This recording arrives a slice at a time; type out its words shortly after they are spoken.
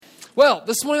Well,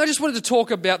 this morning I just wanted to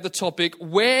talk about the topic,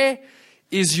 where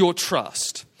is your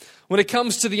trust? When it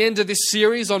comes to the end of this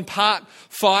series, on part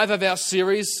 5 of our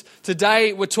series,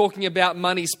 today we're talking about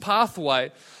money's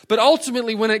pathway. But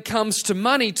ultimately, when it comes to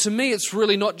money, to me, it's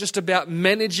really not just about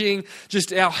managing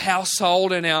just our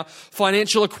household and our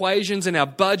financial equations and our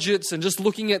budgets and just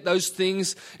looking at those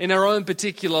things in our own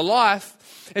particular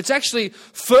life. It's actually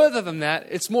further than that.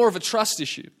 It's more of a trust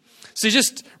issue. See,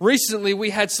 just recently we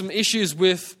had some issues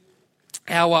with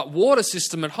our water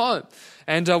system at home.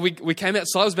 And we came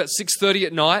outside, it was about 6:30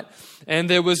 at night, and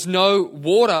there was no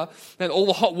water, and all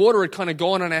the hot water had kind of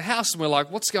gone on our house, and we're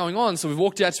like, what's going on? So we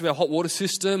walked out to our hot water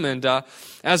system, and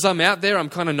as I'm out there, I'm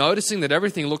kind of noticing that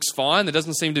everything looks fine, there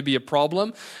doesn't seem to be a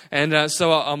problem, and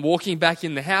so I'm walking back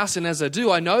in the house, and as I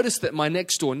do, I notice that my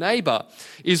next door neighbour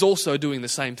is also doing the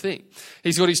same thing.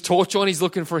 He's got his torch on, he's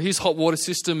looking for his hot water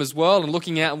system as well, and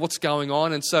looking out and what's going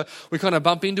on, and so we kind of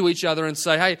bump into each other and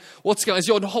say, hey, what's going on? Is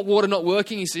your hot water not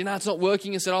working? He said, no, it's not working.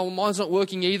 I said, oh, well, mine's not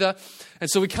working either. And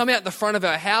so we come out the front of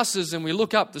our houses and we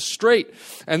look up the street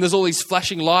and there's all these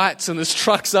flashing lights and there's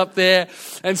trucks up there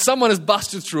and someone has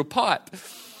busted through a pipe.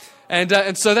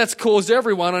 And so that's caused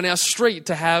everyone on our street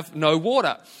to have no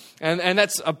water. And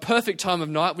that's a perfect time of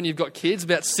night when you've got kids,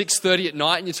 about 6:30 at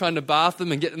night, and you're trying to bath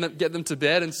them and get them to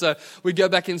bed. And so we go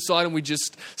back inside and we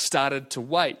just started to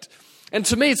wait. And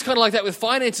to me, it's kind of like that with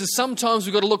finances. Sometimes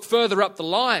we've got to look further up the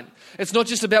line. It's not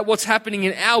just about what's happening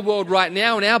in our world right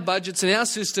now, in our budgets and our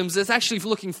systems. It's actually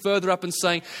looking further up and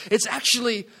saying it's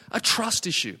actually a trust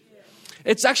issue.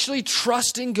 It's actually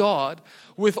trusting God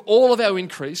with all of our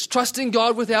increase, trusting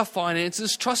God with our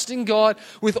finances, trusting God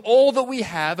with all that we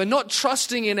have, and not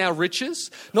trusting in our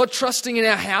riches, not trusting in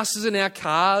our houses and our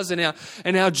cars and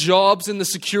our jobs and the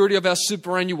security of our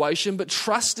superannuation, but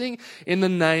trusting in the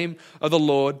name of the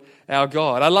Lord our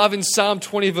God. I love in Psalm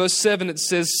 20 verse 7, it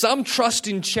says, some trust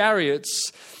in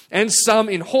chariots and some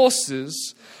in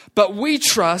horses, but we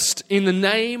trust in the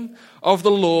name of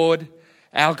the Lord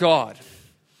our God.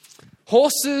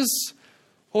 Horses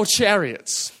or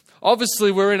chariots? Obviously,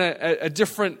 we're in a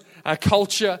different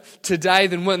culture today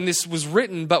than when this was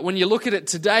written, but when you look at it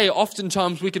today,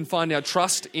 oftentimes we can find our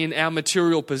trust in our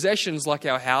material possessions like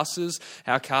our houses,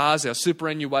 our cars, our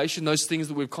superannuation, those things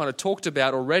that we've kind of talked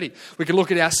about already. We can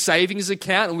look at our savings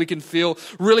account and we can feel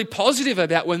really positive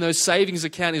about when those savings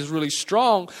account is really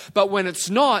strong, but when it's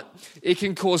not, it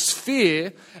can cause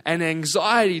fear and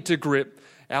anxiety to grip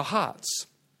our hearts.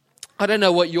 I don't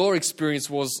know what your experience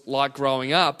was like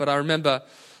growing up, but I remember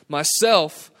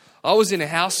myself, I was in a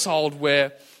household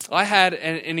where I had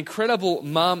an incredible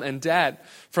mum and dad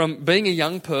from being a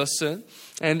young person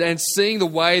and seeing the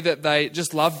way that they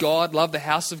just loved God, loved the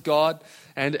house of God,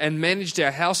 and managed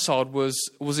our household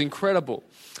was incredible.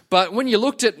 But when you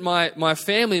looked at my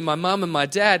family, my mum and my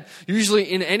dad, usually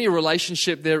in any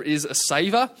relationship there is a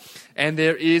saver and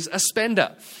there is a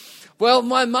spender. Well,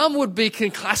 my mum would be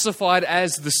classified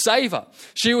as the saver.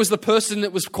 She was the person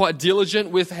that was quite diligent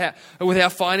with our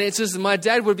finances, and my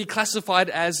dad would be classified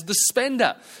as the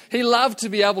spender. He loved to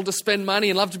be able to spend money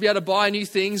and loved to be able to buy new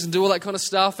things and do all that kind of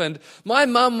stuff. And my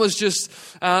mum was just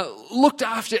looked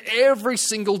after every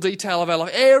single detail of our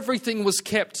life. Everything was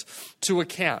kept to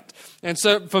account. And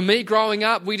so for me growing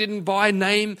up, we didn't buy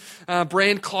name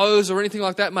brand clothes or anything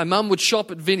like that. My mum would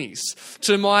shop at Vinnie's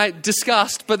to my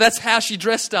disgust, but that's how she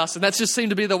dressed us, and that just seemed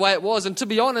to be the way it was. And to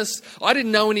be honest, I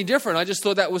didn't know any different. I just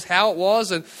thought that was how it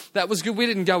was, and that was good. We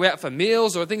didn't go out for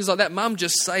meals or things like that. Mum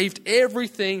just saved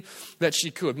everything that she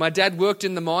could. My dad worked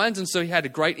in the mines, and so he had a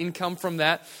great income from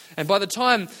that. And by the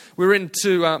time we were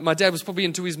my dad was probably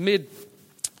into his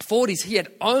mid-40s, he had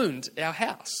owned our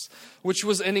house, which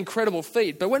was an incredible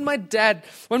feat. But when my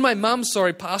mum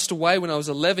passed away when I was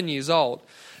 11 years old,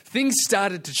 things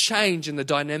started to change in the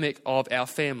dynamic of our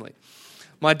family.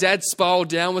 My dad spiraled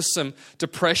down with some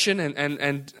depression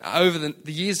and over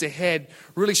the years ahead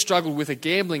really struggled with a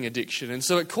gambling addiction. And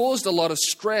so it caused a lot of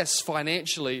stress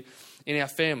financially in our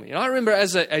family. And I remember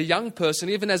as a young person,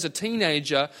 even as a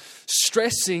teenager,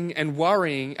 stressing and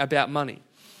worrying about money.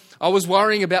 I was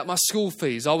worrying about my school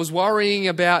fees. I was worrying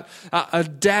about a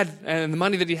dad and the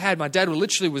money that he had. My dad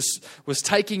literally was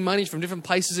taking money from different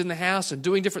places in the house and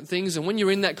doing different things. And when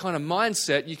you're in that kind of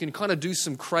mindset, you can kind of do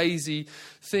some crazy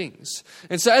things.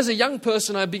 And so as a young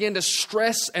person, I began to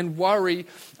stress and worry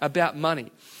about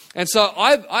money. And so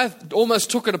I've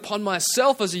almost took it upon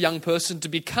myself as a young person to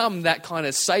become that kind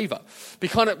of saver,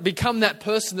 become that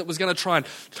person that was going to try and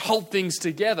hold things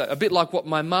together, a bit like what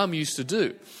my mum used to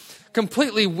do.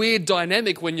 Completely weird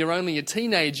dynamic when you're only a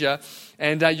teenager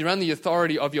and you're on the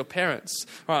authority of your parents,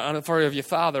 right, on the authority of your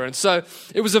father. And so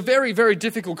it was a very, very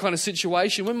difficult kind of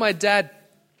situation. When my dad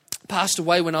passed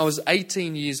away when I was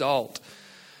 18 years old.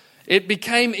 It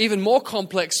became even more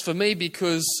complex for me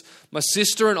because my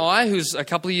sister and I, who's a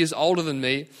couple of years older than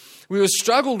me, we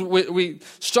struggled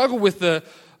with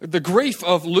the grief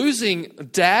of losing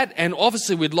Dad, and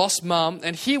obviously we'd lost Mum.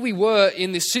 And here we were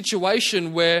in this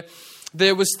situation where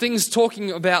there was things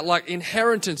talking about like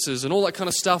inheritances and all that kind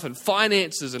of stuff, and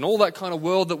finances and all that kind of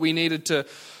world that we needed to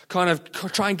kind of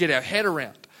try and get our head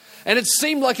around. And it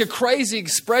seemed like a crazy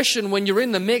expression when you're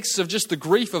in the mix of just the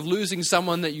grief of losing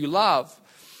someone that you love.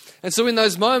 And so in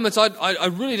those moments, I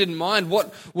really didn't mind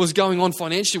what was going on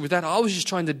financially with that. I was just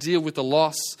trying to deal with the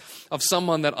loss of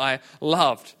someone that I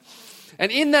loved.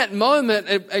 And in that moment,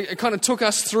 it kind of took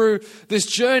us through this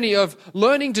journey of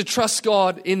learning to trust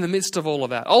God in the midst of all of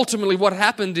that. Ultimately, what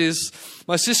happened is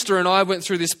my sister and I went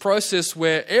through this process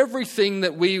where everything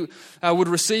that we would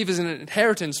receive as an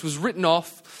inheritance was written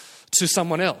off to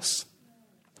someone else.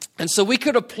 And so we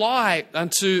could apply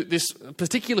unto this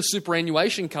particular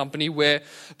superannuation company where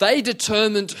they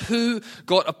determined who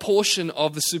got a portion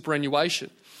of the superannuation.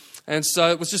 And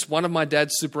so it was just one of my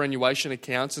dad's superannuation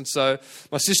accounts. And so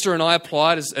my sister and I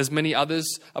applied, as many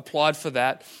others applied for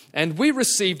that. And we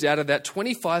received out of that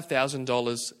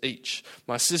 $25,000 each,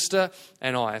 my sister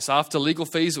and I. So after legal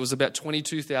fees, it was about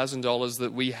 $22,000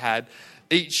 that we had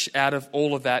each out of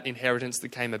all of that inheritance that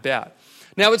came about.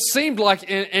 Now, it seemed like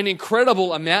an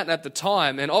incredible amount at the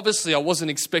time, and obviously I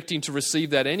wasn't expecting to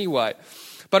receive that anyway.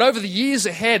 But over the years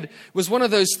ahead, it was one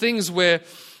of those things where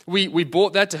we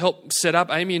bought that to help set up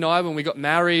Amy and I when we got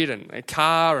married, and a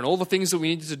car and all the things that we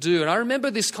needed to do. And I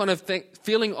remember this kind of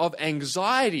feeling of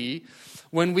anxiety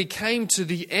when we came to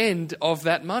the end of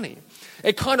that money.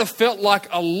 It kind of felt like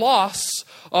a loss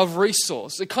of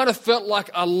resource. It kind of felt like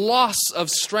a loss of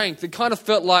strength. It kind of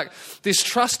felt like this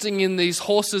trusting in these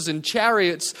horses and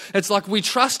chariots. It's like we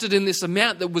trusted in this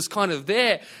amount that was kind of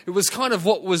there. It was kind of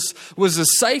what was a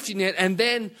safety net, and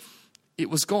then it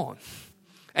was gone.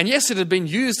 And yes, it had been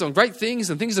used on great things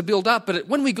and things to build up, but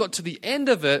when we got to the end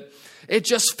of it, it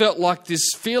just felt like this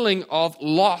feeling of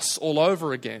loss all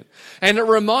over again. And it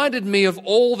reminded me of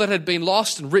all that had been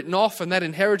lost and written off, and that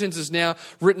inheritance is now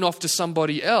written off to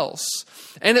somebody else.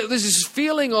 And it was this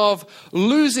feeling of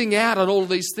losing out on all of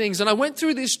these things. And I went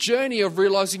through this journey of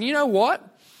realizing, you know what?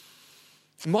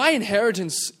 My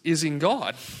inheritance is in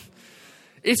God.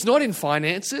 It's not in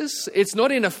finances. It's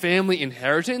not in a family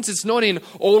inheritance. It's not in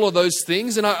all of those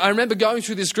things. And I remember going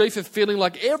through this grief of feeling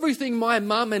like everything my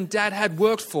mum and dad had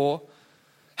worked for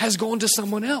has gone to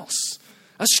someone else,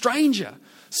 a stranger,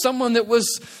 someone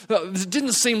that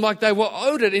didn't seem like they were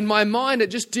owed it. In my mind,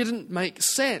 it just didn't make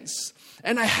sense.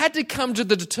 And I had to come to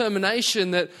the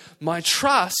determination that my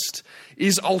trust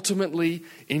is ultimately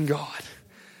in God.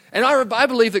 And I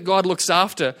believe that God looks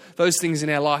after those things in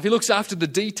our life. He looks after the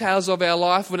details of our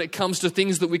life when it comes to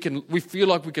things that we feel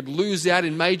like we could lose out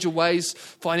in major ways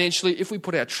financially if we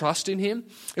put our trust in Him,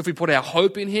 if we put our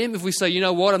hope in Him, if we say, you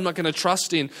know what, I'm not going to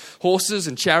trust in horses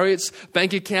and chariots,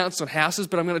 bank accounts and houses,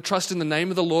 but I'm going to trust in the name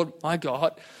of the Lord, my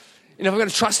God. And if I'm going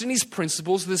to trust in His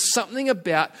principles, there's something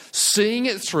about seeing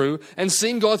it through and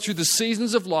seeing God through the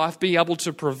seasons of life being able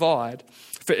to provide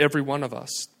for every one of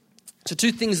us. So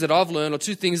two things that I've learned, or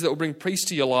two things that will bring peace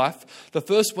to your life. The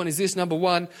first one is this, number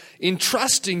one,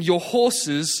 entrusting your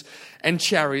horses and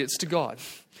chariots to God.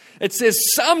 It says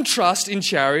some trust in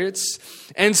chariots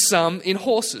and some in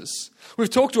horses. We've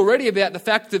talked already about the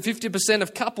fact that 50%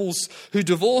 of couples who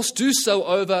divorce do so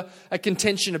over a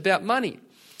contention about money.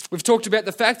 We've talked about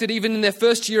the fact that even in their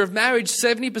first year of marriage,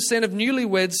 70% of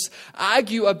newlyweds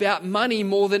argue about money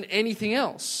more than anything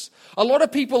else. A lot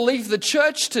of people leave the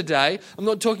church today. I'm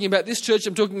not talking about this church,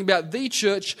 I'm talking about the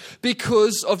church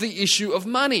because of the issue of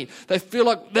money. They feel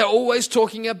like they're always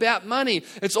talking about money.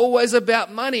 It's always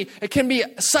about money. It can be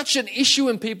such an issue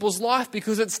in people's life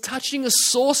because it's touching a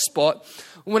sore spot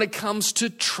when it comes to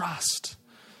trust.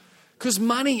 Because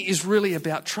money is really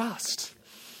about trust.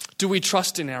 Do we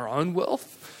trust in our own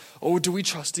wealth? Or do we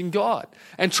trust in God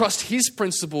and trust His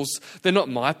principles? They're not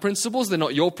my principles. They're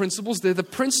not your principles. They're the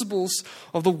principles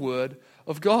of the Word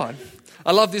of God.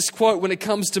 I love this quote. When it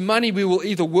comes to money, we will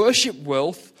either worship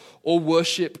wealth or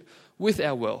worship with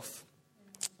our wealth.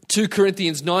 2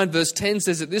 Corinthians 9 verse 10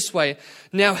 says it this way.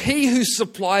 Now He who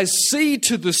supplies seed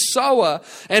to the sower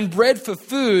and bread for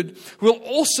food will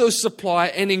also supply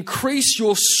and increase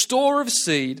your store of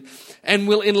seed and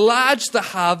will enlarge the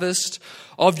harvest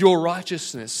of your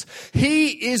righteousness. He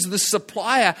is the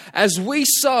supplier. As we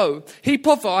sow, He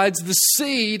provides the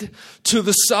seed to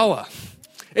the sower.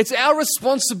 It's our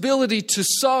responsibility to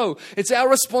sow. It's our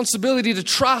responsibility to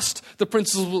trust the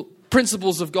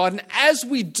principles of God. And as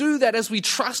we do that, as we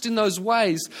trust in those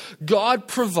ways, God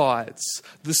provides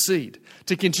the seed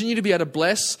to continue to be able to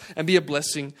bless and be a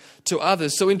blessing to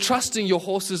others. So in trusting your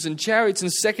horses and chariots,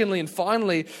 and secondly and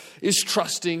finally, is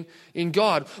trusting in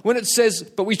God. When it says,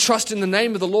 but we trust in the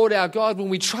name of the Lord our God, when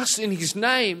we trust in his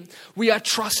name, we are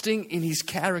trusting in his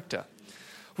character.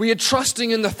 We are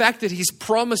trusting in the fact that his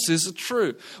promises are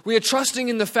true. We are trusting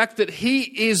in the fact that he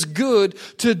is good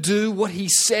to do what he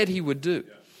said he would do.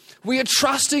 We are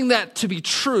trusting that to be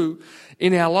true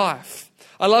in our life.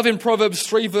 I love in Proverbs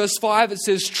 3 verse 5, it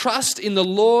says, trust in the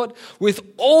Lord with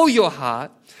all your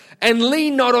heart and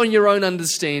lean not on your own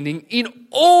understanding. In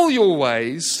all your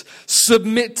ways,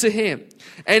 submit to him,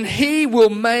 and he will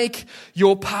make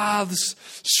your paths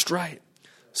straight.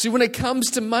 See, when it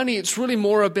comes to money, it's really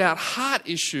more about heart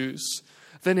issues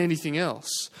than anything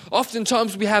else.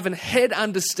 Oftentimes we have a head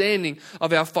understanding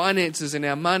of our finances and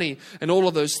our money and all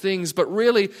of those things, but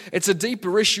really it's a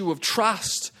deeper issue of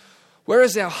trust. Where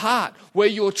is our heart? Where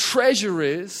your treasure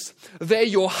is, there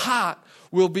your heart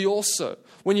will be also.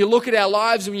 When you look at our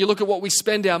lives, when you look at what we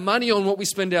spend our money on, what we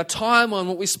spend our time on,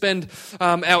 what we spend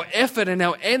our effort and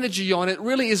our energy on, it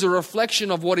really is a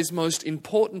reflection of what is most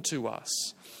important to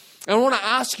us. And I want to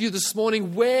ask you this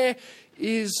morning, where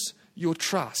is your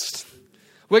trust?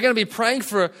 We're going to be praying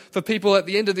for people at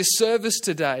the end of this service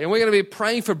today. And we're going to be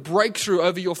praying for breakthrough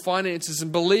over your finances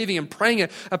and believing and praying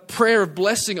a prayer of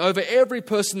blessing over every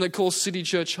person that calls City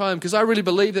Church home. Because I really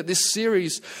believe that this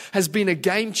series has been a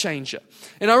game changer.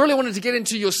 And I really wanted to get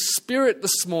into your spirit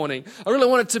this morning. I really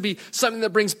want it to be something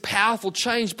that brings powerful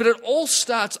change. But it all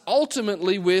starts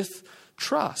ultimately with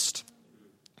trust.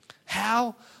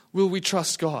 How will we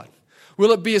trust God?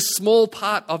 Will it be a small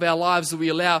part of our lives that we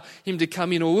allow him to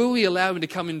come in? Or will we allow him to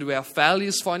come into our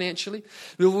failures financially?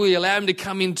 Will we allow him to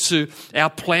come into our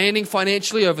planning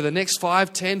financially over the next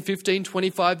 5, 10, 15,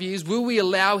 25 years? Will we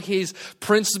allow his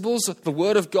principles, the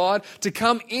word of God, to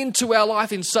come into our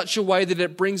life in such a way that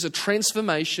it brings a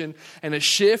transformation and a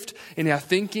shift in our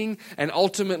thinking and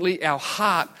ultimately our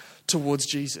heart towards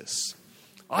Jesus?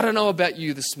 I don't know about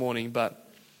you this morning, but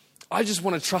I just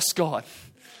want to trust God.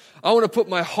 I want to put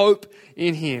my hope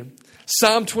in him.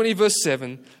 Psalm 20 verse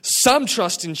 7, some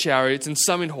trust in chariots and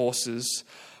some in horses,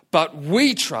 but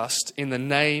we trust in the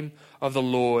name of the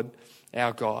Lord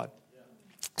our God.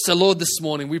 So Lord, this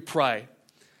morning we pray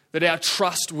that our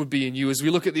trust would be in you as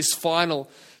we look at this final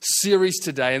series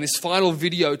today and this final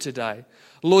video today.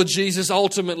 Lord Jesus,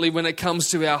 ultimately when it comes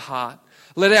to our heart,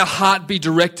 let our heart be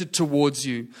directed towards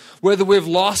you. Whether we've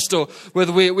lost or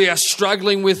whether we are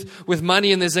struggling with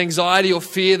money and there's anxiety or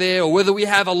fear there, or whether we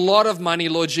have a lot of money,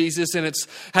 Lord Jesus, and it's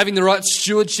having the right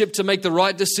stewardship to make the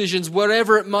right decisions,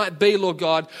 wherever it might be, Lord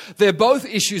God, they're both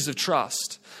issues of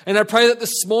trust. And I pray that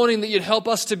this morning that you'd help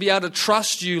us to be able to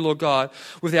trust you, Lord God,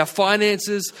 with our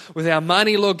finances, with our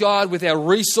money, Lord God, with our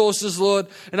resources, Lord.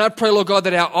 And I pray, Lord God,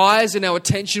 that our eyes and our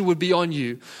attention would be on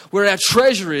you. Where our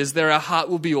treasure is, there our heart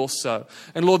will be also.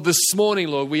 And Lord, this morning,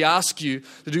 Lord, we ask you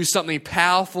to do something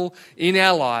powerful in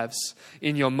our lives.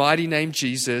 In your mighty name,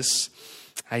 Jesus.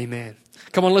 Amen.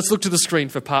 Come on, let's look to the screen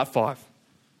for part 5.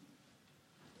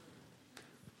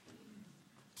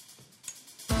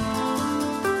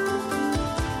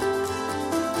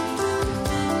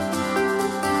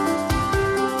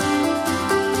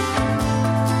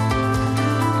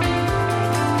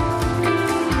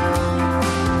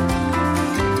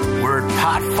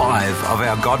 Part 5 of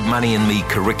our God, Money and Me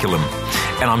curriculum.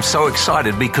 And I'm so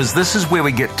excited because this is where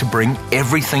we get to bring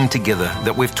everything together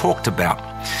that we've talked about.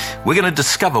 We're going to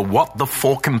discover what the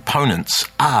 4 components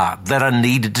are that are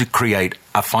needed to create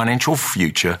a financial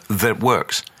future that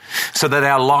works so that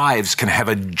our lives can have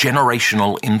a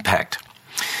generational impact.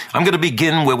 I'm going to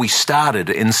begin where we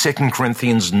started in 2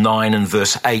 Corinthians 9 and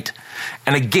verse 8.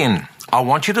 And again, I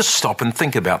want you to stop and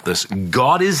think about this.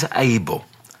 God is able.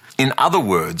 In other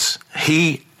words,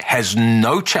 he has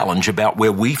no challenge about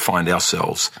where we find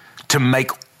ourselves to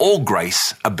make all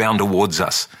grace abound towards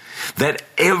us, that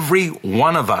every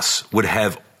one of us would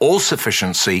have all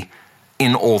sufficiency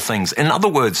in all things. In other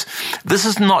words, this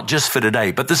is not just for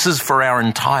today, but this is for our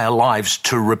entire lives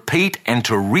to repeat and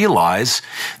to realize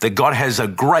that God has a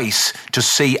grace to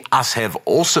see us have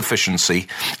all sufficiency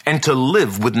and to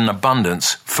live with an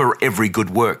abundance for every good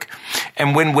work.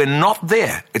 And when we're not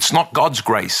there, it's not God's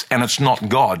grace and it's not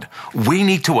God. We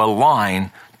need to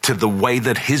align to the way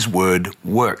that his word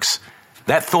works.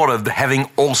 That thought of having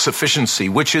all sufficiency,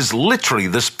 which is literally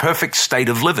this perfect state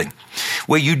of living,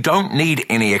 where you don't need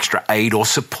any extra aid or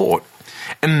support.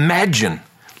 Imagine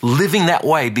living that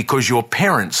way because your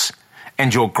parents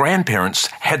and your grandparents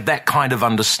had that kind of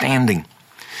understanding.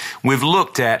 We've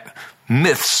looked at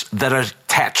myths that are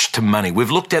attached to money.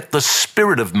 We've looked at the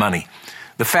spirit of money.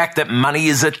 The fact that money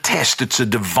is a test. It's a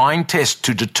divine test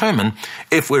to determine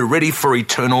if we're ready for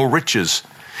eternal riches.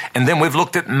 And then we've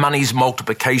looked at money's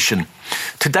multiplication.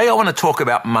 Today I want to talk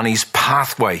about money's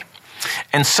pathway.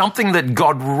 And something that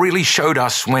God really showed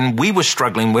us when we were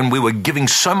struggling, when we were giving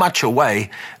so much away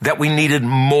that we needed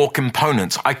more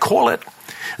components. I call it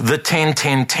the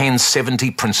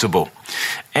 10-10-10-70 principle.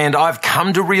 And I've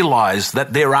come to realize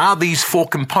that there are these 4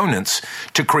 components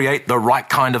to create the right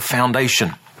kind of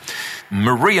foundation.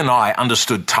 Marie and I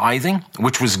understood tithing,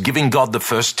 which was giving God the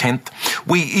first tenth.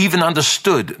 We even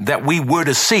understood that we were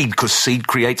to seed because seed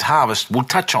creates harvest. We'll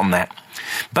touch on that.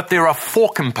 But there are 4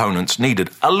 components needed,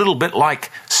 a little bit like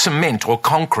cement or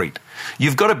concrete.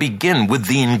 You've got to begin with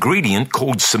the ingredient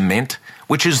called cement,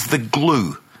 which is the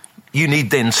glue. You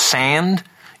need then sand,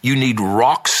 you need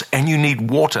rocks, and you need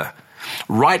water.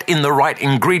 Right in the right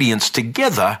ingredients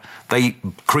together, they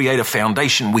create a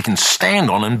foundation we can stand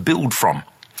on and build from.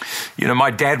 You know,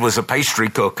 my dad was a pastry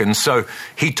cook, and so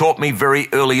he taught me very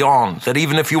early on that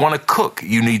even if you want to cook,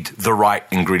 you need the right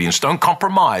ingredients. Don't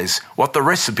compromise what the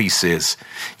recipe says.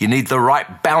 You need the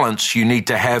right balance. You need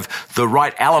to have the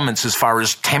right elements as far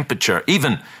as temperature.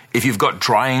 Even if you've got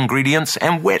dry ingredients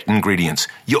and wet ingredients,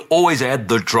 you always add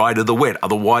the dry to the wet.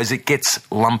 Otherwise, it gets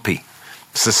lumpy.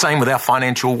 It's the same with our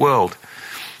financial world.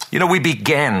 You know, we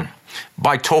began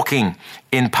by talking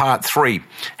in part 3,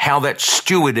 how that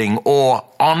stewarding or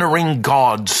honoring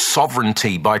God's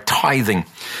sovereignty by tithing.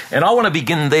 And I want to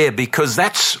begin there because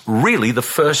that's really the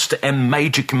first and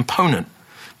major component.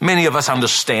 Many of us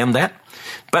understand that,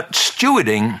 but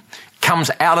stewarding comes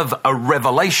out of a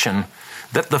revelation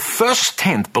that the first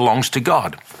tenth belongs to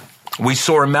God. We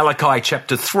saw in Malachi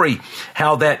chapter 3,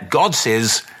 how that God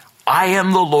says, I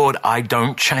am the Lord, I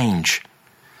don't change.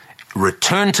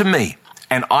 Return to me,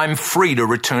 and I'm free to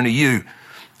return to you.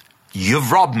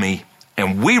 You've robbed me.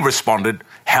 And we responded,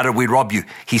 how did we rob you?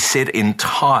 He said in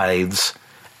tithes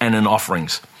and in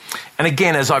offerings. And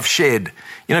again, as I've shared,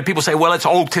 you know, people say, well, it's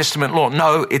Old Testament law.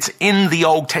 No, it's in the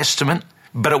Old Testament,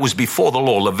 but it was before the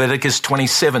law. Leviticus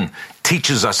 27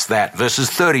 teaches us that, verses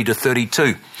 30 to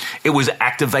 32. It was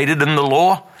activated in the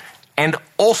law and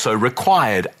also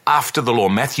required after the law,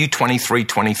 Matthew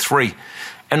 23:23.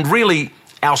 And really,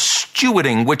 our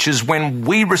stewarding, which is when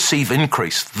we receive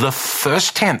increase, the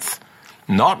first tenth,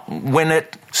 not when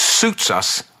it suits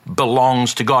us,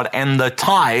 belongs to God. And the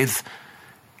tithe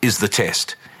is the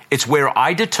test. It's where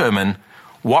I determine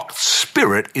what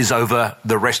spirit is over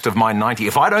the rest of my 90.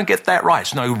 If I don't get that right,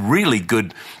 it's no really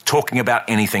good talking about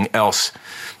anything else.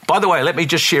 By the way, let me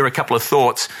just share a couple of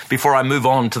thoughts before I move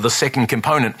on to the second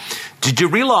component. Did you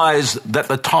realize that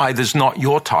the tithe is not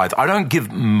your tithe? I don't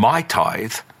give my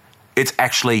tithe. It's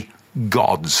actually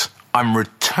God's. I'm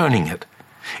returning it.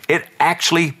 It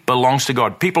actually belongs to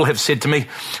God. People have said to me,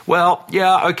 well,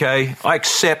 yeah, okay, I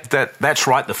accept that that's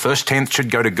right. The first tenth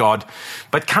should go to God.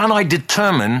 But can't I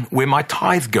determine where my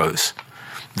tithe goes?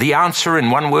 The answer in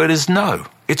one word is no.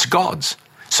 It's God's.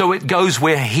 So it goes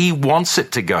where He wants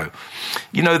it to go.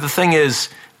 You know, the thing is,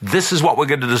 this is what we're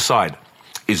going to decide.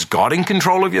 Is God in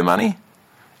control of your money?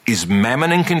 Is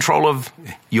mammon in control of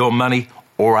your money?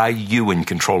 Or are you in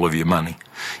control of your money?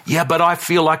 Yeah, but I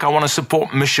feel like I want to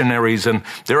support missionaries and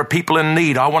there are people in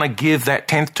need. I want to give that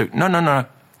tenth to. No.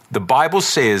 The Bible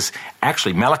says,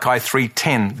 actually Malachi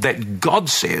 3:10, that God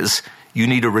says you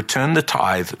need to return the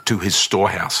tithe to His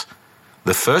storehouse.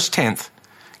 The first tenth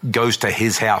goes to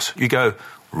His house. You go,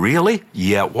 really?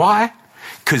 Yeah, why?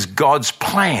 Because God's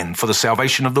plan for the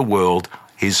salvation of the world,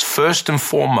 His first and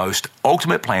foremost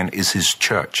ultimate plan is His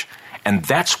church. And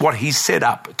that's what He set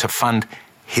up to fund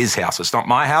His house. It's not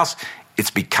my house. It's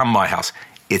become my house.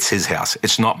 It's His house.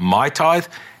 It's not my tithe.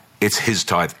 It's His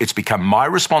tithe. It's become my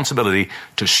responsibility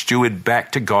to steward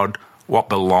back to God what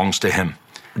belongs to Him.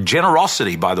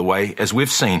 Generosity, by the way, as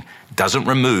we've seen, doesn't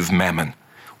remove mammon.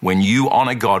 When you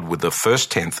honor God with the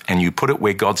first tenth and you put it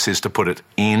where God says to put it,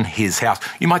 in His house.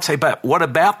 You might say, but what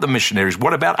about the missionaries?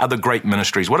 What about other great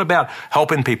ministries? What about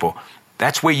helping people?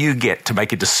 That's where you get to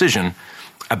make a decision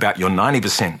about your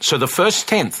 90%. So the first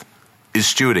tenth is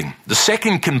stewarding. The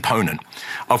second component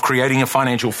of creating a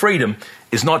financial freedom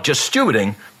is not just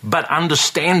stewarding, but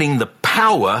understanding the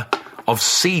power of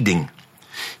seeding.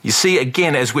 You see,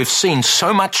 again, as we've seen,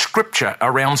 so much scripture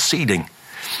around seeding.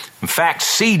 In fact,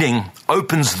 seeding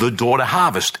opens the door to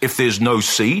harvest. If there's no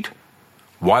seed,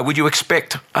 why would you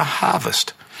expect a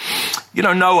harvest? You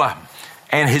know, Noah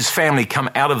and his family come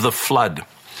out of the flood,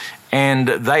 and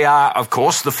they are, of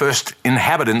course, the first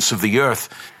inhabitants of the earth.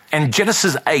 And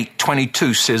Genesis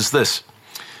 8:22 says this.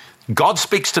 God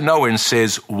speaks to Noah and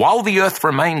says, while the earth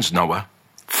remains, Noah,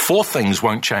 4 things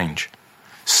won't change.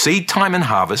 seed time and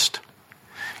harvest,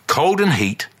 cold and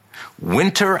heat,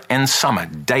 winter and summer,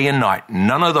 day and night.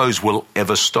 None of those will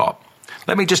ever stop.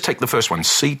 Let me just take the first one,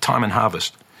 seed time and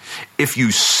harvest. If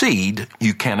you seed,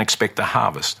 you can expect a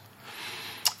harvest.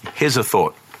 Here's a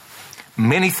thought.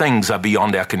 Many things are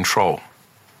beyond our control,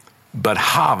 but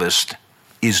harvest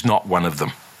is not one of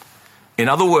them. In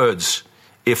other words,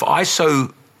 if I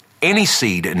sow any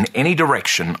seed in any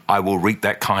direction, I will reap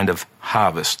that kind of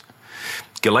harvest.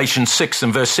 Galatians 6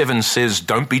 and verse 7 says,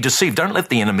 don't be deceived. Don't let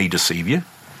the enemy deceive you.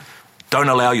 Don't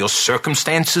allow your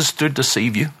circumstances to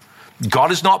deceive you.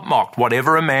 God is not mocked.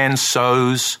 Whatever a man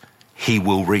sows, he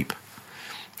will reap.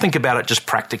 Think about it just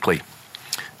practically.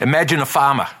 Imagine a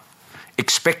farmer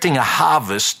expecting a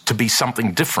harvest to be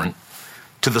something different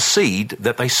to the seed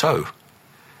that they sow.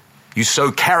 You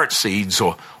sow carrot seeds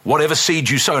or whatever seed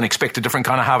you sow and expect a different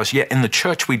kind of harvest. Yeah, in the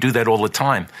church we do that all the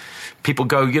time. People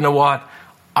go, you know what?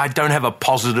 I don't have a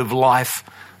positive life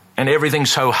and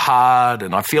everything's so hard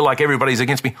and I feel like everybody's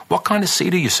against me. What kind of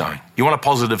seed are you sowing? You want a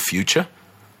positive future?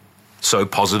 Sow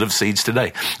positive seeds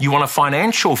today. You want a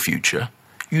financial future?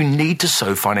 You need to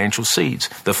sow financial seeds.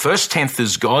 The first tenth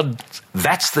is God.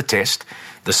 That's the test.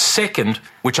 The second,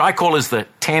 which I call is the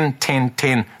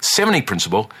 10-10-10-70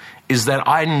 principle, is that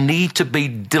I need to be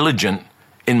diligent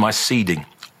in my seeding,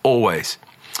 always.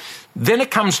 Then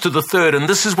it comes to the third, and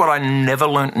this is what I never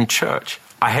learned in church.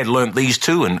 I had learned these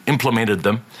two and implemented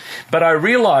them, but I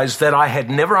realized that I had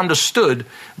never understood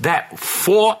that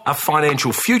for a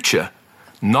financial future,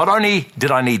 not only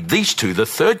did I need these two, the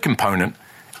third component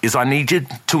is I needed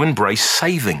to embrace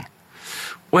saving.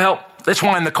 Well, let's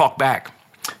wind the clock back.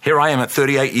 Here I am at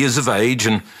 38 years of age,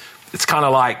 and it's kind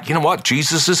of like, you know what?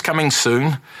 Jesus is coming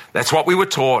soon. That's what we were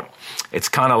taught. It's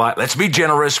kind of like, let's be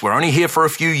generous. We're only here for a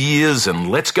few years,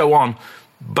 and let's go on.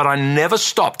 But I never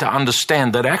stopped to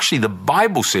understand that actually the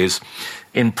Bible says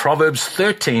in Proverbs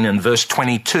 13 and verse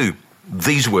 22,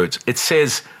 these words. It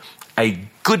says, a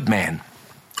good man,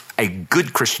 a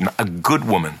good Christian, a good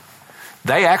woman,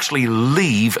 they actually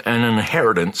leave an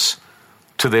inheritance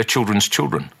to their children's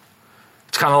children.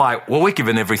 It's kind of like, well, we're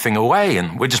giving everything away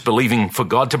and we're just believing for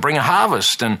God to bring a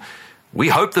harvest and we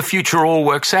hope the future all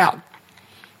works out.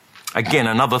 Again,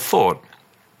 another thought.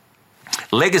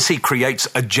 Legacy creates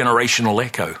a generational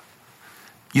echo.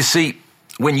 You see,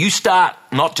 when you start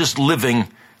not just living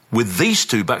with these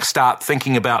two, but start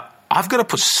thinking about, I've got to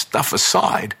put stuff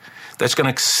aside that's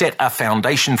going to set a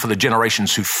foundation for the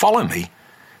generations who follow me,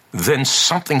 then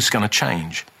something's going to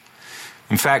change.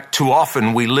 In fact, too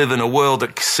often we live in a world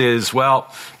that says,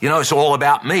 well, you know, it's all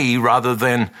about me rather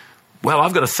than, well,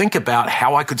 I've got to think about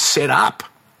how I could set up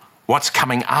what's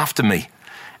coming after me.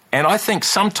 And I think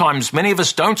sometimes many of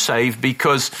us don't save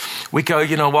because we go,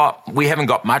 you know what, we haven't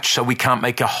got much, so we can't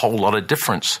make a whole lot of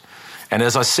difference. And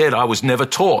as I said, I was never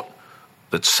taught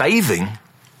that saving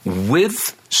with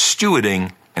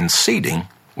stewarding and seeding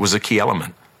was a key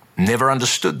element. Never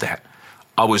understood that.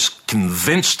 I was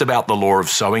convinced about the law of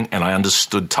sowing and I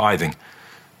understood tithing.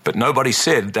 But nobody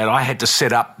said that I had to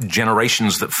set up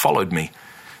generations that followed me.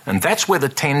 And that's where the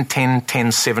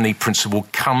 10-10-10-70 principle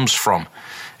comes from.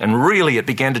 And really it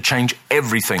began to change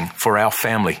everything for our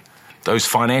family. Those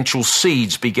financial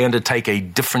seeds began to take a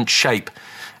different shape.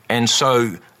 And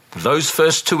so those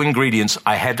first two ingredients,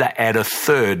 I had to add a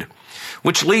third,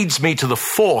 which leads me to the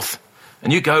fourth.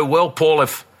 And you go, well, Paul,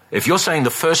 if you're saying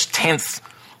the first tenth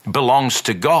belongs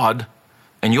to God,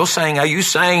 and you're saying, are you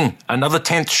saying another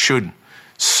tenth should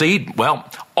seed? Well,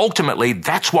 ultimately,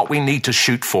 that's what we need to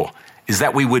shoot for, is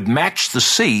that we would match the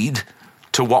seed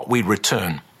to what we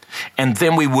return. And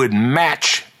then we would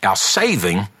match our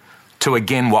saving to,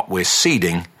 again, what we're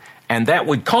seeding, and that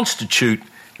would constitute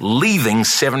leaving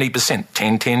 70%,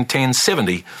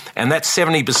 10-10-10-70, and that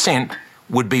 70%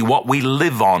 would be what we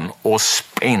live on or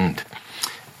spend.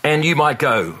 And you might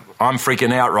go, I'm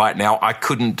freaking out right now. I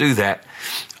couldn't do that.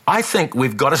 I think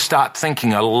we've got to start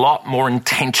thinking a lot more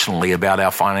intentionally about our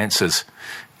finances.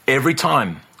 Every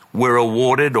time we're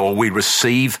awarded or we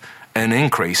receive an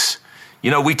increase, you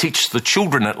know, we teach the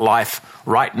children at Life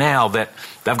right now that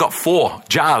they've got 4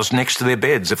 jars next to their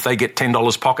beds. If they get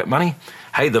 $10 pocket money,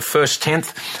 hey, the first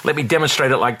tenth, let me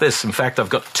demonstrate it like this. In fact, I've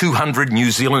got 200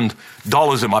 New Zealand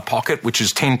dollars in my pocket, which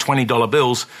is $10, $20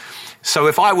 bills. So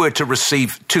if I were to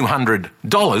receive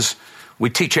 $200, we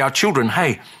teach our children,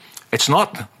 hey, it's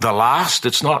not the last,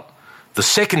 it's not the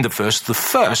second to first. The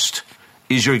first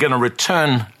is you're going to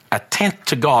return a tenth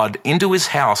to God into his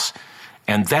house,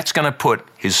 and that's going to put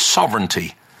his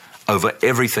sovereignty over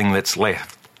everything that's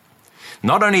left.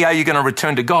 Not only are you going to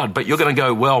return to God, but you're going to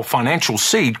go, well, financial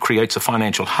seed creates a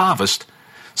financial harvest.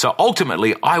 So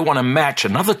ultimately, I want to match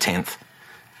another tenth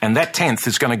And that 10th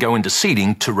is going to go into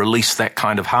seeding to release that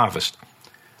kind of harvest.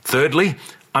 Thirdly,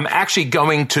 I'm actually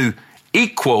going to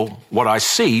equal what I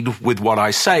seed with what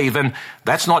I save. And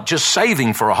that's not just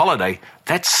saving for a holiday.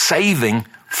 That's saving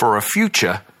for a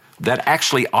future that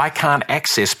actually I can't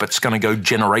access, but it's going to go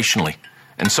generationally.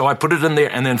 And so I put it in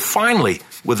there. And then finally,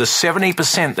 with the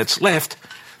 70% that's left,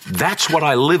 that's what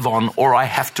I live on, or I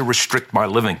have to restrict my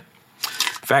living.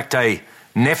 In fact, a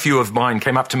nephew of mine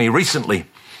came up to me recently,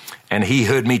 and he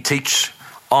heard me teach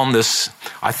on this.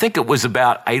 I think it was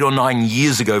about 8 or 9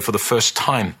 years ago for the first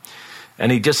time.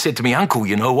 And he just said to me, "Uncle,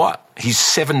 you know what?" He's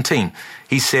 17.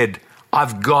 He said,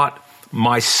 "I've got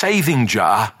my saving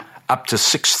jar up to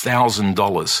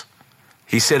 $6,000.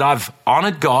 He said, "I've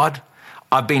honored God.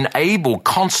 I've been able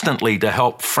constantly to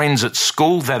help friends at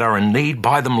school that are in need,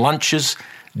 buy them lunches,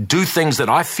 do things that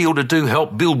I feel to do,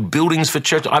 help build buildings for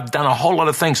church. I've done a whole lot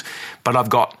of things, but I've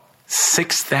got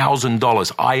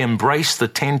 $6,000. I embraced the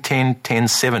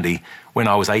 10-10-10-70 when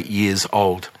I was 8 years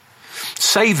old."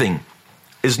 Saving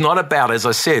is not about, as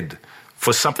I said,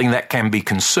 for something that can be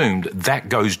consumed. That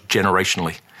goes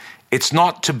generationally. It's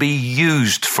not to be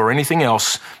used for anything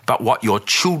else but what your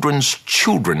children's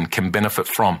children can benefit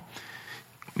from.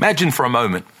 Imagine for a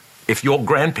moment if your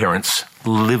grandparents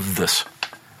lived this.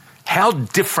 How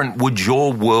different would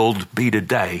your world be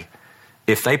today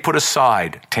if they put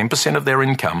aside 10% of their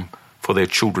income for their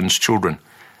children's children?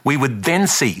 We would then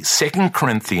see 2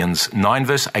 Corinthians 9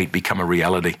 verse 8 become a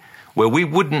reality, where we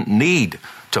wouldn't need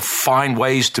to find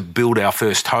ways to build our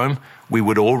first home. We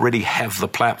would already have the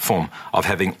platform of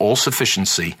having all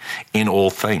sufficiency in all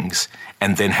things,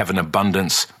 and then have an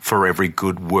abundance for every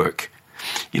good work.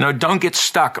 You know, don't get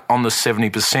stuck on the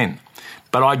 70%.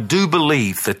 But I do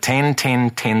believe the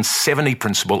 10-10-10-70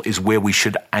 principle is where we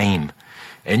should aim.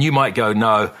 And you might go,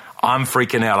 "No, I'm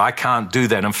freaking out. I can't do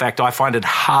that. In fact, I find it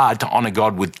hard to honor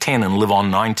God with 10 and live on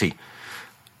 90.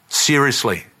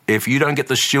 Seriously, if you don't get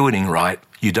the stewarding right,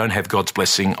 you don't have God's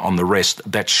blessing on the rest.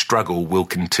 That struggle will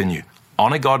continue.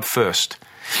 Honor God first.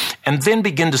 And then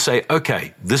begin to say,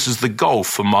 okay, this is the goal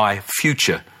for my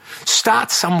future. Start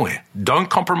somewhere.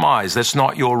 Don't compromise. That's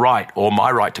not your right or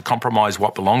my right to compromise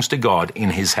what belongs to God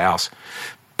in his house.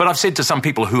 But I've said to some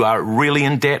people who are really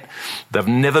in debt, they've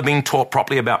never been taught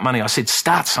properly about money. I said,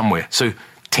 start somewhere. So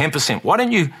 10%. Why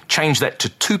don't you change that to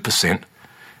 2%?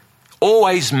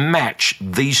 Always match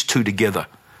these two together.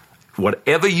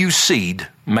 Whatever you seed,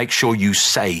 make sure you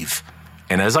save.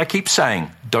 And as I keep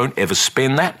saying, don't ever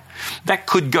spend that. That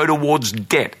could go towards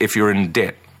debt if you're in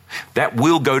debt. That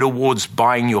will go towards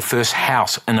buying your first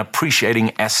house, an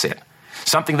appreciating asset,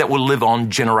 something that will live on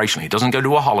generationally. It doesn't go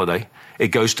to a holiday. It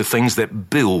goes to things that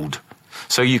build.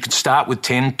 So you could start with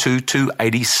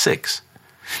 10-2-2-86.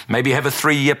 Maybe have a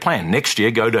 3-year plan. Next year,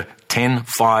 go to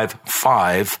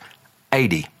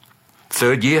 10-5-5-80.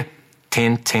 Third year,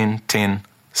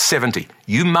 10-10-10-70.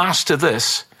 You master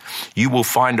this, you will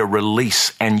find a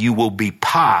release, and you will be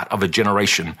part of a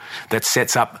generation that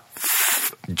sets up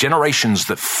generations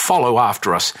that follow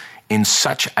after us in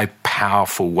such a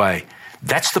powerful way.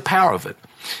 That's the power of it.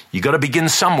 You got to begin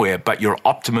somewhere, but your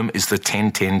optimum is the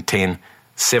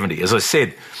 10-10-10-70. As I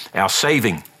said, our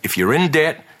saving, if you're in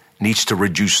debt, needs to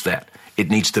reduce that. It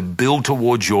needs to build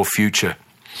towards your future.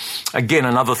 Again,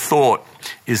 another thought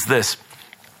is this.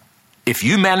 If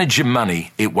you manage your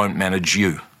money, it won't manage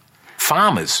you.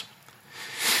 Farmers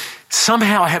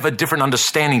somehow have a different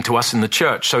understanding to us in the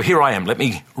church. So here I am. Let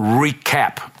me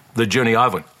recap the journey I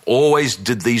went. Always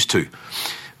did these two.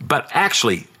 But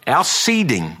actually, our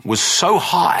seeding was so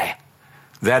high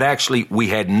that actually we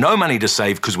had no money to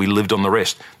save because we lived on the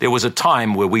rest. There was a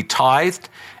time where we tithed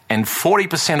and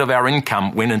 40% of our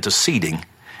income went into seeding.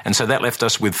 And so that left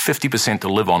us with 50% to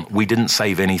live on. We didn't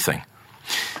save anything.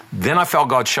 Then I felt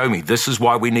God show me, this is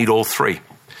why we need all three.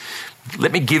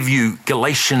 Let me give you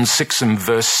Galatians 6 and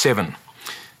verse 7.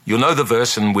 You'll know the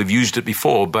verse, and we've used it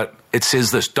before, but it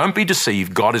says this: "Don't be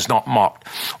deceived, God is not mocked.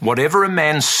 Whatever a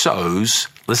man sows,"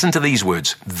 listen to these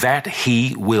words, "that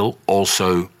he will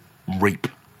also reap."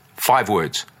 5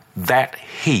 words, that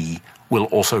he will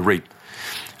also reap.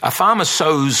 A farmer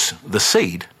sows the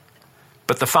seed,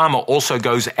 but the farmer also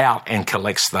goes out and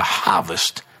collects the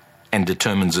harvest and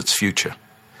determines its future.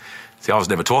 See, I was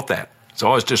never taught that. So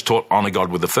I was just taught honor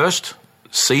God with the first,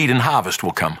 seed and harvest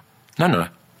will come. No.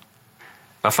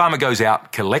 A farmer goes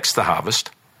out, collects the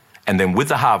harvest, and then with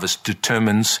the harvest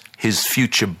determines his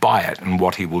future by it and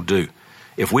what he will do.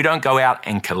 If we don't go out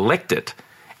and collect it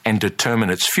and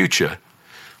determine its future,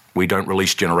 we don't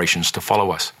release generations to follow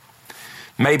us.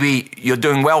 Maybe you're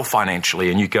doing well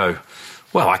financially and you go,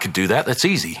 well, I could do that. That's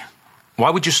easy. Why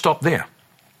would you stop there?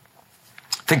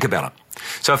 Think about it.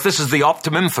 So if this is the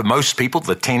optimum for most people,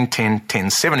 the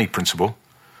 10-10-10-70 principle,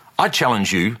 I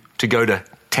challenge you to go to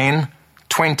 10,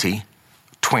 20,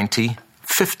 20,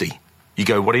 50. You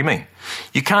go, what do you mean?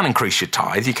 You can't increase your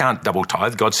tithe. You can't double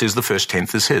tithe. God says the first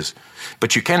tenth is his.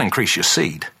 But you can increase your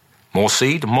seed. More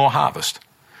seed, more harvest.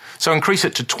 So increase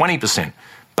it to 20%.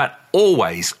 But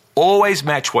always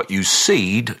match what you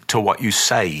seed to what you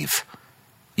save.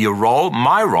 Your role,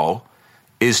 my role,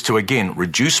 is to, again,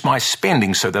 reduce my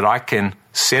spending so that I can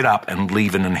set up and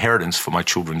leave an inheritance for my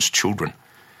children's children.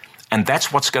 And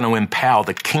that's what's going to empower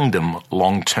the kingdom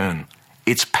long term.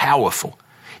 It's powerful.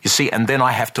 You see, and then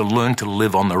I have to learn to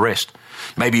live on the rest.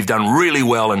 Maybe you've done really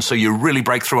well, and so you really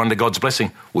break through under God's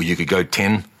blessing. Well, you could go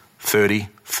 10, 30,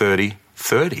 30,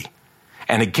 30.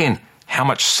 And again, how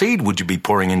much seed would you be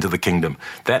pouring into the kingdom?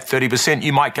 That 30%,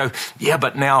 you might go, yeah,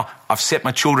 but now I've set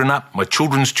my children up, my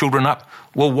children's children up.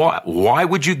 Well, why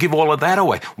would you give all of that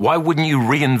away? Why wouldn't you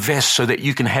reinvest so that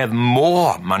you can have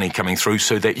more money coming through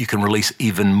so that you can release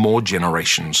even more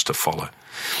generations to follow?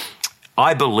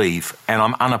 I believe, and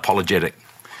I'm unapologetic,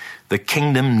 the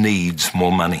kingdom needs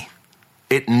more money.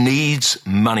 It needs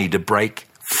money to break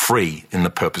free in the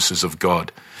purposes of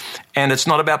God. And it's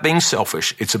not about being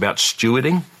selfish. It's about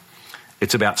stewarding,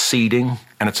 it's about seeding,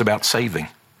 and it's about saving.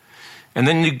 And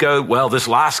then you go, well, this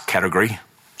last category,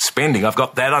 spending, I've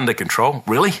got that under control.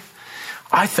 Really?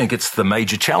 I think it's the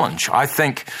major challenge. I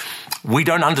think we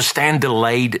don't understand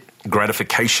delayed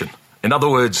gratification. In other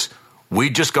words, we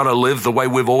just got to live the way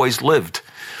we've always lived.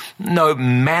 No,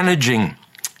 managing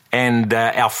and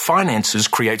our finances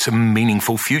creates a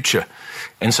meaningful future.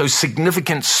 And so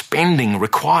significant spending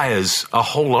requires a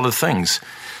whole lot of things.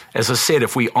 As I said,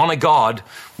 if we honor God,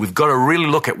 we've got to really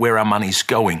look at where our money's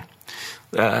going.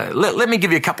 Let me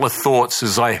give you a couple of thoughts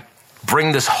as I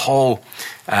bring this whole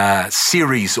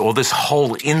series or this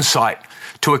whole insight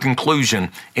to a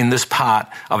conclusion in this part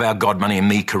of our God, Money and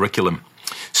Me curriculum.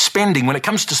 Spending, when it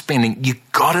comes to spending,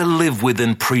 you've got to live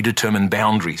within predetermined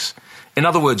boundaries. In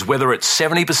other words, whether it's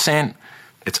 70%,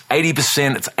 it's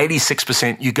 80%, it's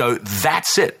 86%, you go,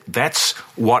 that's it. That's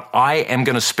what I am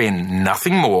going to spend,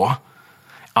 nothing more.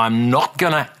 I'm not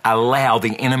going to allow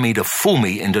the enemy to fool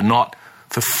me into not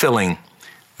fulfilling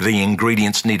the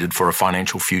ingredients needed for a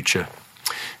financial future.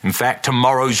 In fact,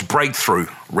 tomorrow's breakthrough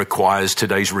requires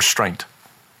today's restraint.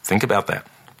 Think about that.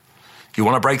 You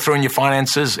want to break through in your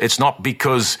finances? It's not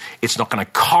because it's not going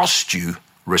to cost you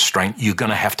restraint. You're going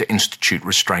to have to institute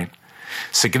restraint.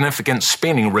 Significant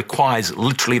spending requires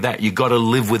literally that. You've got to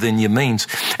live within your means.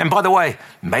 And by the way,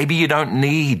 maybe you don't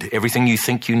need everything you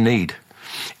think you need.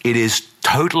 It is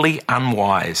totally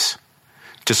unwise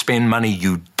to spend money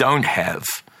you don't have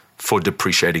for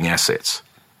depreciating assets.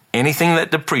 Anything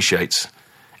that depreciates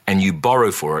and you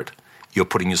borrow for it, you're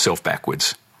putting yourself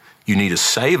backwards. You need to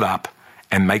save up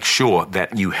and make sure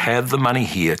that you have the money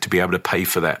here to be able to pay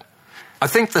for that. I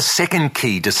think the second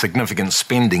key to significant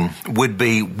spending would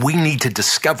be we need to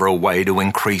discover a way to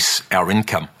increase our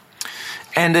income.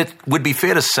 And it would be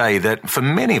fair to say that for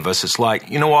many of us, it's like,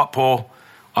 you know what, Paul,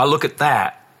 I look at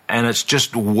that and it's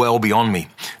just well beyond me.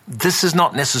 This is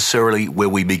not necessarily where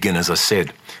we begin, as I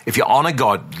said. If you honor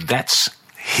God, that's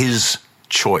his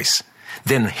choice.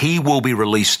 Then he will be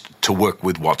released to work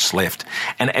with what's left.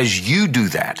 And as you do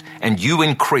that and you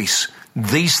increase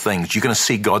these things, you're going to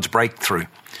see God's breakthrough.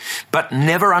 But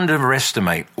never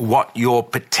underestimate what your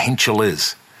potential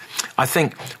is. I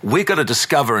think we've got to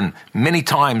discover, and many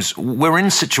times we're in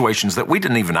situations that we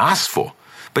didn't even ask for,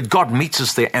 but God meets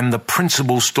us there and the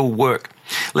principles still work.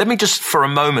 Let me just for a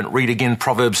moment read again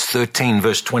Proverbs 13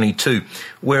 verse 22,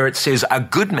 where it says, a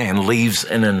good man leaves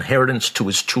an inheritance to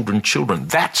his children's children.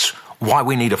 That's why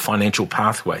we need a financial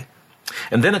pathway.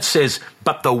 And then it says,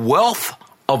 but the wealth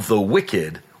of the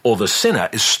wicked or the sinner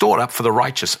is stored up for the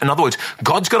righteous. In other words,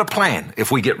 God's got a plan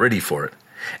if we get ready for it.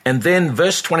 And then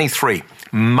verse 23,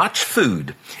 much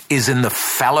food is in the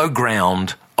fallow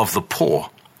ground of the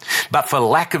poor, but for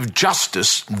lack of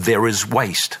justice, there is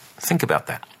waste. Think about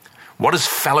that. What does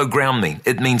fallow ground mean?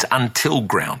 It means untilled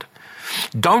ground.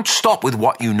 Don't stop with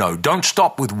what you know. Don't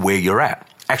stop with where you're at.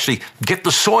 Actually, get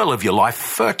the soil of your life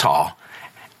fertile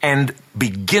and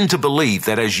begin to believe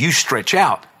that as you stretch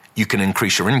out, you can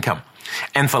increase your income.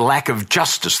 And for lack of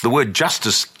justice, the word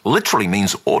justice literally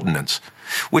means ordinance,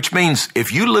 which means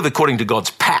if you live according to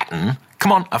God's pattern,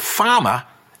 come on, a farmer,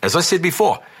 as I said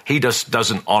before, he just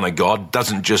doesn't honor God,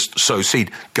 doesn't just sow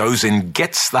seed, goes and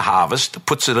gets the harvest,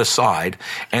 puts it aside,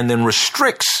 and then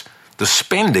restricts the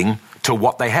spending to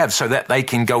what they have so that they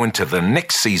can go into the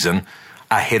next season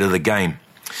ahead of the game.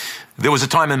 There was a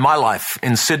time in my life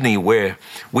in Sydney where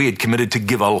we had committed to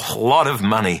give a lot of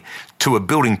money to a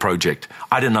building project.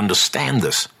 I didn't understand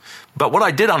this, But what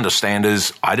I did understand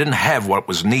is I didn't have what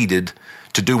was needed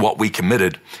to do what we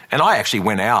committed. And I actually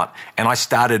went out and I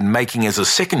started making, as a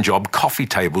second job, coffee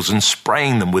tables and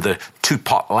spraying them with a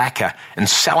 2-pot lacquer and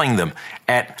selling them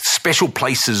at special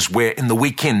places where in the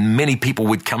weekend many people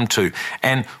would come to.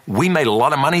 And we made a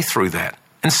lot of money through that.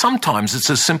 And sometimes it's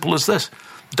as simple as this.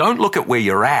 Don't look at where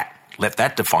you're at. Let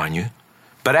that define you.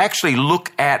 But actually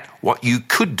look at what you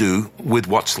could do with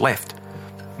what's left.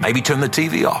 Maybe turn the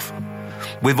TV off.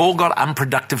 We've all got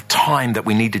unproductive time that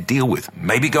we need to deal with.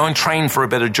 Maybe go and train for a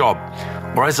better job.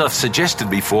 Or as I've suggested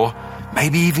before,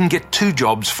 maybe even get 2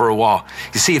 jobs for a while.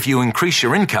 You see, if you increase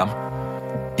your income,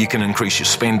 you can increase your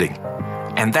spending.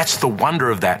 And that's the wonder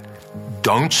of that.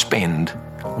 Don't spend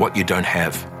what you don't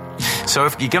have. So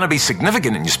if you're going to be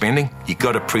significant in your spending, you've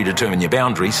got to predetermine your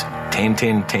boundaries. 10,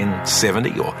 10, 10,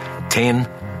 70 or 10,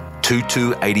 2,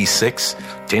 2, 86,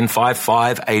 10, 5,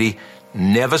 5, 80.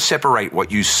 Never separate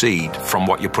what you seed from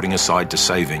what you're putting aside to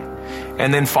saving.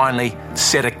 And then finally,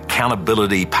 set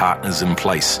accountability partners in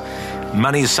place.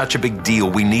 Money is such a big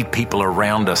deal. We need people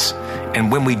around us.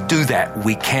 And when we do that,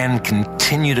 we can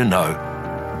continue to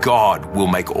know God will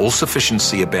make all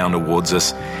sufficiency abound towards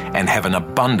us and have an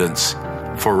abundance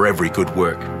for every good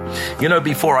work. You know,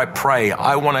 before I pray,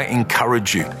 I want to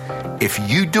encourage you. If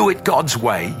you do it God's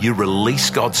way, you release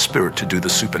God's Spirit to do the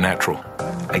supernatural.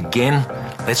 Again,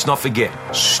 let's not forget,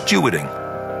 stewarding,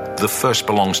 the first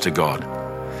belongs to God.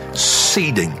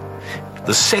 Seeding,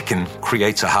 the second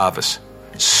creates a harvest.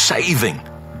 Saving,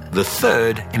 the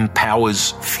third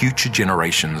empowers future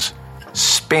generations.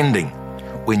 Spending,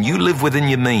 when you live within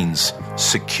your means,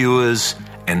 secures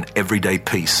an everyday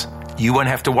peace. You won't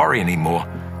have to worry anymore.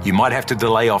 You might have to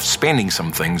delay off spending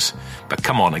some things, but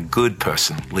come on, a good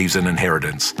person leaves an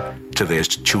inheritance to their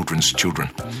children's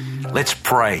children. Let's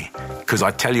pray, because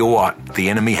I tell you what, the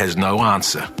enemy has no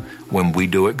answer when we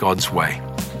do it God's way.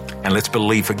 And let's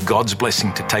believe for God's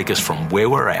blessing to take us from where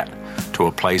we're at to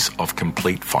a place of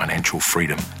complete financial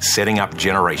freedom, setting up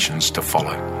generations to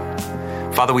follow.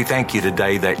 Father, we thank you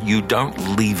today that you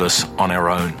don't leave us on our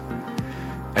own.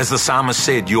 As the psalmist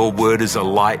said, your word is a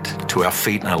light to our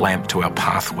feet and a lamp to our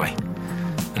pathway.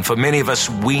 And for many of us,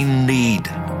 we need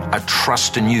a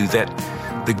trust in you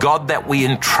that the God that we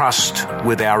entrust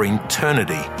with our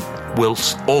eternity will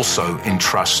also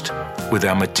entrust with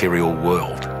our material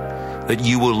world. That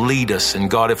you will lead us. And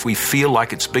God, if we feel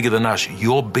like it's bigger than us,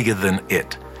 you're bigger than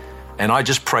it. And I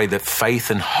just pray that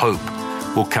faith and hope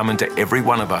will come into every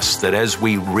one of us, that as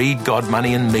we read God,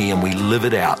 Money and Me and we live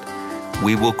it out,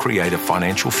 we will create a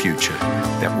financial future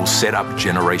that will set up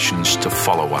generations to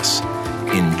follow us.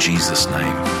 In Jesus'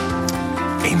 name,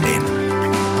 amen.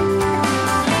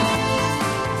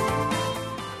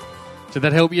 Did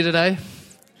that help you today?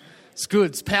 It's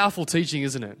good. It's powerful teaching,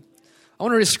 isn't it? I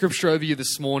want to read a scripture over you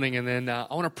this morning, and then I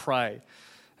want to pray.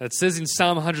 It says in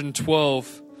Psalm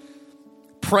 112,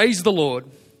 praise the Lord.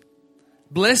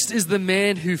 Blessed is the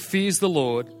man who fears the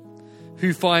Lord,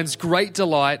 who finds great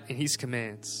delight in his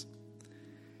commands.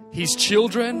 His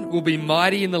children will be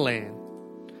mighty in the land.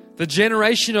 The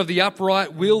generation of the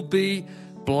upright will be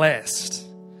blessed.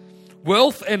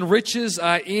 Wealth and riches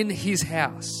are in his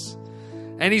house,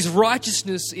 and his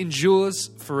righteousness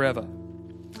endures forever.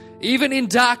 Even in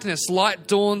darkness, light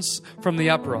dawns from the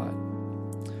upright.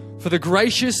 For the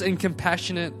gracious and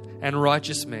compassionate and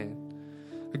righteous man,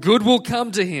 good will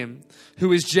come to him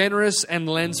who is generous and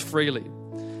lends freely,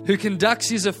 who conducts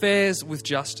his affairs with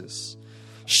justice.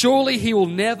 Surely he will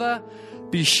never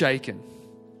be shaken.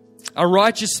 A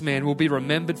righteous man will be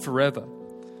remembered forever.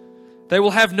 They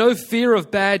will have no fear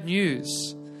of bad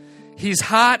news. His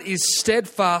heart is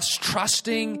steadfast,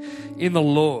 trusting in the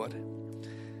Lord.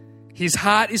 His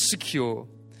heart is secure.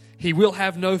 He will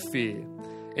have no fear.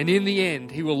 And in the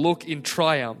end, he will look in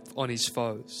triumph on his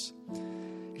foes.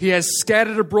 He has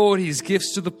scattered abroad his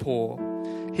gifts to the poor.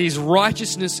 His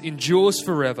righteousness endures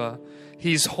forever.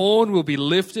 His horn will be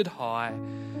lifted high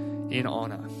in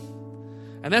honor.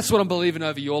 And that's what I'm believing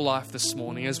over your life this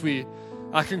morning. As we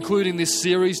are concluding this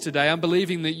series today, I'm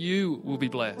believing that you will be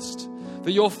blessed,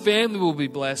 that your family will be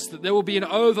blessed, that there will be an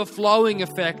overflowing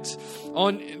effect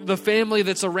on the family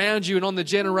that's around you and on the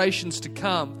generations to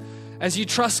come as you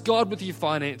trust God with your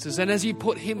finances and as you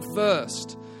put Him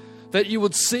first, that you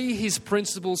would see His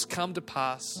principles come to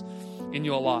pass in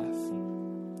your life.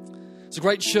 It's a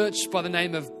great church by the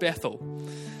name of Bethel.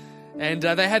 And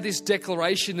they had this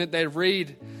declaration that they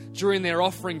read during their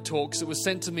offering talks. It was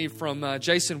sent to me from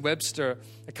Jason Webster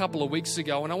a couple of weeks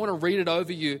ago. And I want to read it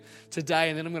over you today,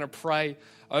 and then I'm going to pray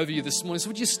over you this morning. So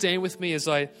would you stand with me as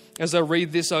I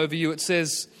read this over you? It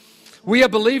says, we are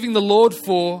believing the Lord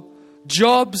for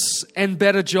jobs and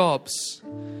better jobs.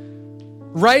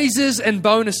 raises and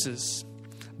bonuses,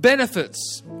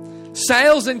 benefits,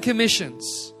 sales and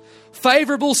commissions,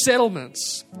 favorable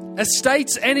settlements,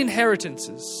 estates and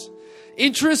inheritances,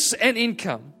 interests and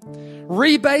income,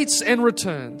 rebates and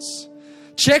returns,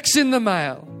 checks in the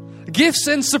mail, gifts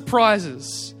and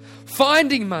surprises,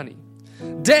 finding money,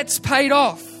 debts paid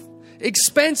off,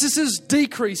 expenses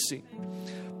decreasing,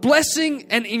 blessing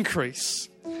and increase.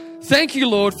 Thank you,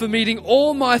 Lord, for meeting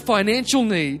all my financial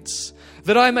needs,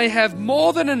 that I may have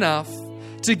more than enough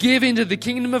to give into the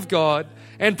kingdom of God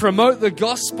and promote the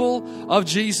gospel of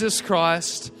Jesus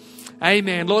Christ.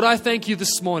 Amen. Lord, I thank you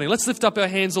this morning. Let's lift up our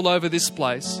hands all over this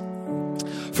place.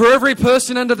 For every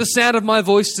person under the sound of my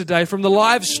voice today, from the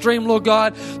live stream, Lord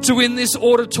God, to in this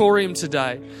auditorium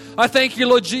today, I thank you,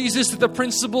 Lord Jesus, that the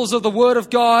principles of the Word of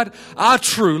God are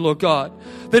true, Lord God.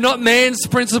 They're not man's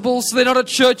principles. They're not a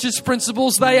church's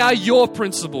principles. They are your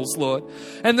principles, Lord.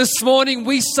 And this morning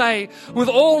we say with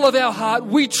all of our heart,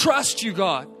 we trust you,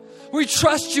 God. We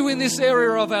trust you in this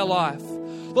area of our life.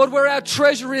 Lord, where our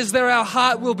treasure is, there our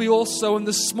heart will be also. And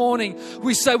this morning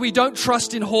we say we don't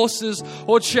trust in horses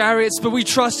or chariots, but we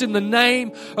trust in the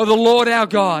name of the Lord our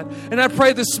God. And I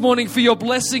pray this morning for your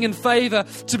blessing and favor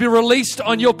to be released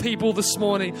on your people this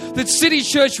morning. That City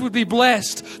Church would be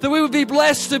blessed. That we would be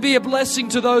blessed to be a blessing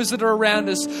to those that are around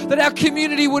us. That our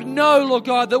community would know, Lord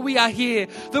God, that we are here,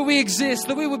 that we exist,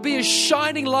 that we would be a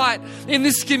shining light in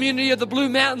this community of the Blue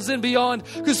Mountains and beyond.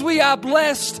 Because we are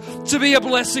blessed to be a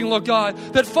blessing, Lord God.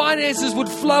 That finances would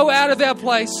flow out of our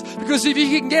place, because if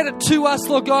you can get it to us,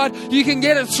 Lord God, you can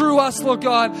get it through us, Lord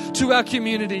God, to our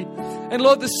community. And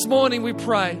Lord, this morning we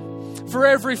pray for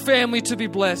every family to be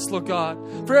blessed, Lord God,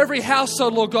 for every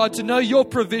household, Lord God, to know your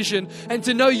provision and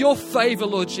to know your favor,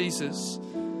 Lord Jesus.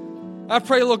 I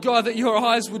pray, Lord God, that your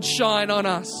eyes would shine on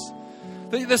us,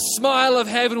 that the smile of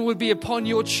heaven would be upon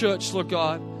your church, Lord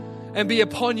God, and be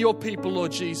upon your people,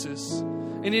 Lord Jesus.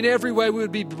 And in every way we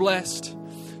would be blessed,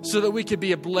 so that we could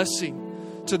be a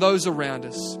blessing to those around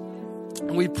us.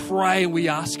 And we pray and we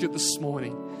ask it this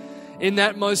morning in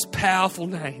that most powerful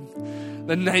name,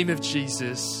 the name of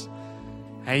Jesus.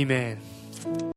 Amen.